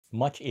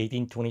March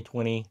 18,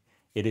 2020.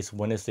 It is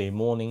Wednesday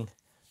morning.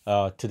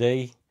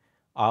 Today,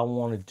 I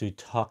wanted to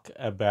talk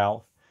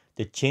about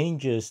the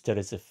changes that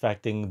is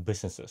affecting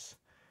businesses.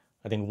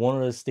 I think one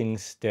of those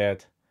things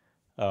that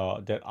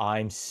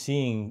I'm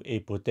seeing a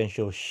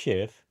potential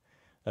shift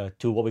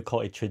to what we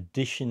call a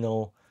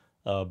traditional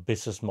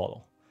business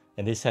model,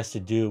 and this has to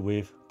do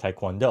with Tae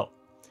Kwon Do.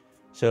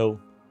 So,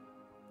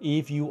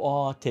 if you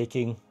are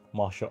taking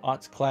martial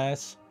arts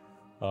class,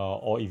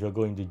 or if you're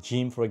going to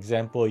gym, for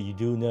example, you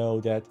do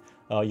know that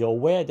you're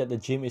aware that the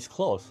gym is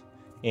closed,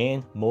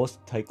 and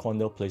most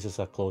taekwondo places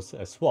are closed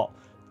as well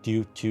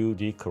due to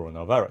the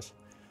coronavirus.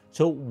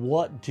 So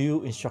what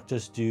do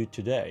instructors do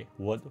today?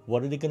 What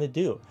are they going to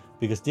do?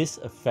 Because this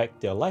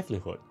affects their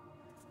livelihood.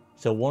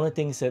 So one of the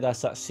things that I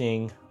start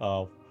seeing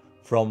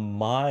from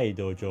my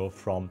dojo,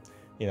 from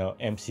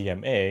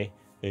MCMA,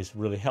 is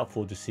really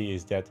helpful to see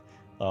is that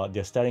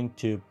they're starting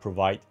to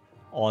provide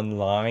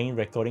online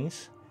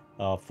recordings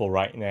for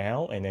right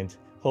now, and then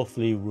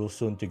hopefully real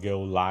soon to go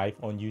live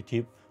on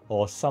YouTube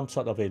or some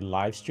sort of a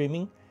live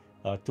streaming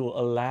to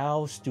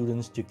allow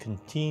students to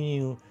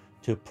continue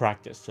to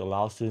practice, to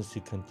allow students to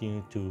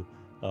continue to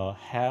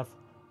have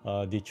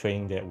the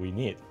training that we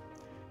need.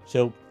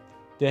 So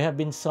there have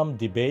been some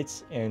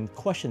debates and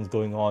questions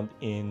going on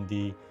in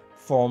the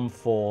forum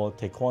for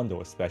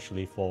Taekwondo,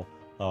 especially for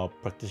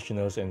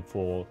practitioners and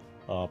for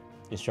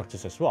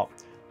instructors as well.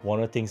 One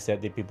of the things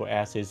that the people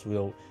ask is,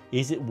 well,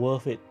 is it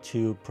worth it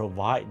to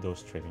provide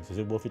those trainings? Is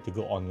it worth it to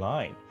go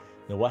online?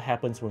 What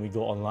happens when we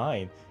go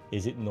online?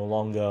 Is it no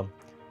longer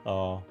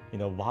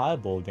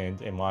viable? Then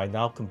am I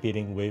now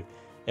competing with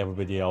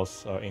everybody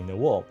else in the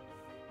world?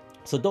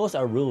 So those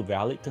are real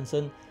valid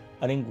concerns.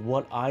 I think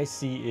what I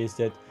see is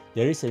that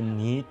there is a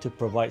need to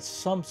provide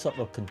some sort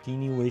of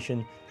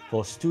continuation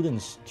for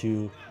students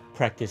to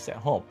practice at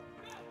home.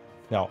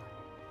 Now,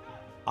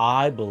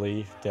 I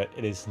believe that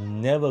it is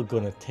never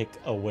going to take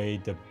away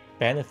the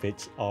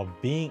benefits of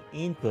being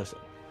in person,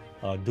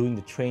 doing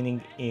the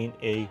training in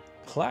a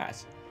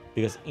class,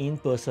 because in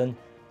person,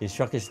 the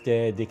instructors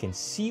there, they can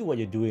see what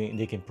you're doing and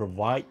they can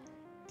provide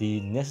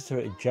the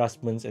necessary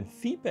adjustments and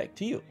feedback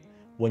to you.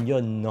 When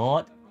you're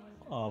not,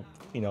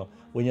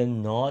 when you're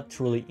not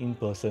truly in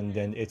person,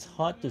 then it's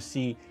hard to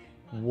see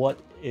what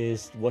the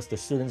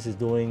students is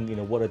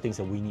doing. What are things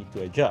that we need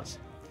to adjust.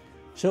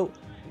 So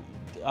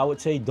I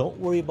would say don't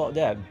worry about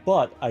that,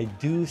 but I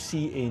do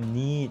see a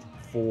need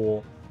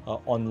for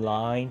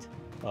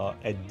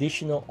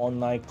additional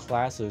online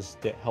classes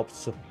that help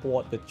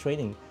support the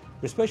training,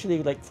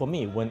 especially like for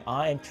me when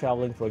I am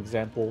traveling, for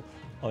example.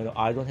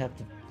 I don't have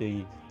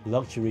the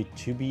luxury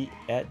to be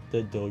at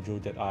the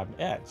dojo that I'm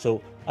at,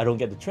 so I don't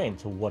get the train.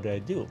 So what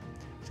do?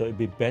 So it'd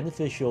be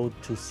beneficial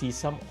to see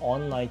some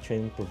online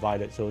training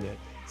provided so that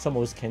some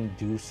of us can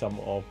do some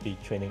of the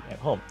training at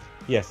home.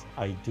 Yes,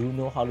 I do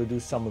know how to do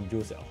some of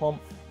those at home.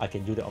 I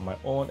can do that on my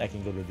own. I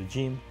can go to the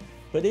gym,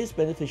 but it is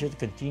beneficial to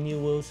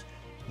continuously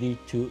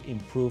to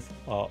improve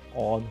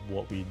on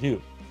what we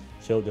do.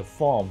 So the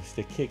forms,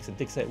 the kicks, and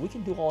things like that, we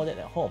can do all that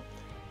at home.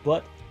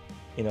 But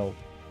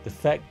the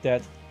fact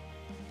that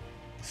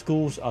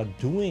schools are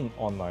doing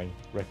online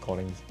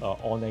recordings,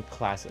 online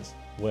classes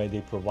where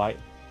they provide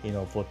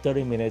for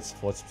 30 minutes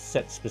for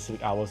set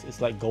specific hours. It's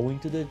like going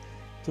to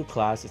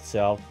class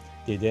itself.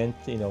 They then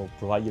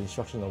provide you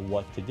instruction on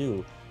what to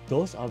do.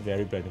 Those are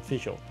very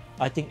beneficial.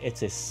 I think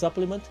it's a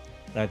supplement,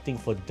 and I think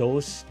for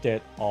those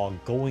that are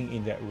going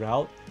in that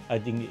route, I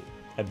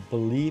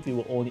believe it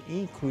will only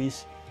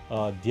increase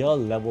their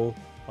level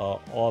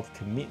of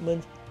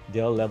commitment,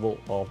 their level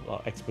of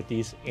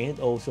expertise, and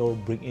also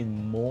bring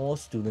in more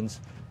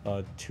students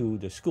to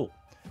the school.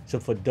 So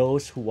for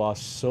those who are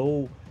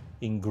so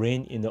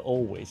ingrained in the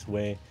old ways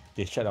where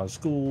they shut down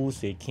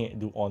schools, they can't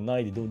do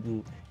online, they don't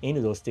do any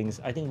of those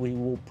things, I think we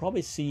will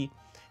probably see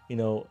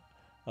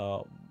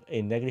a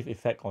negative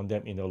effect on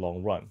them in the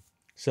long run.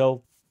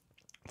 So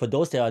for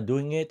those that are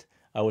doing it,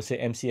 I would say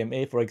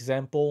MCMA, for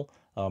example,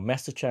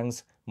 Master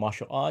Chang's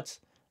martial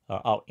arts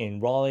out in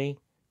Raleigh.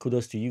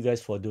 Kudos to you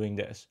guys for doing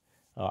this.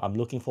 I'm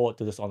looking forward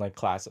to those online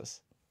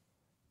classes.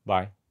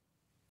 Bye.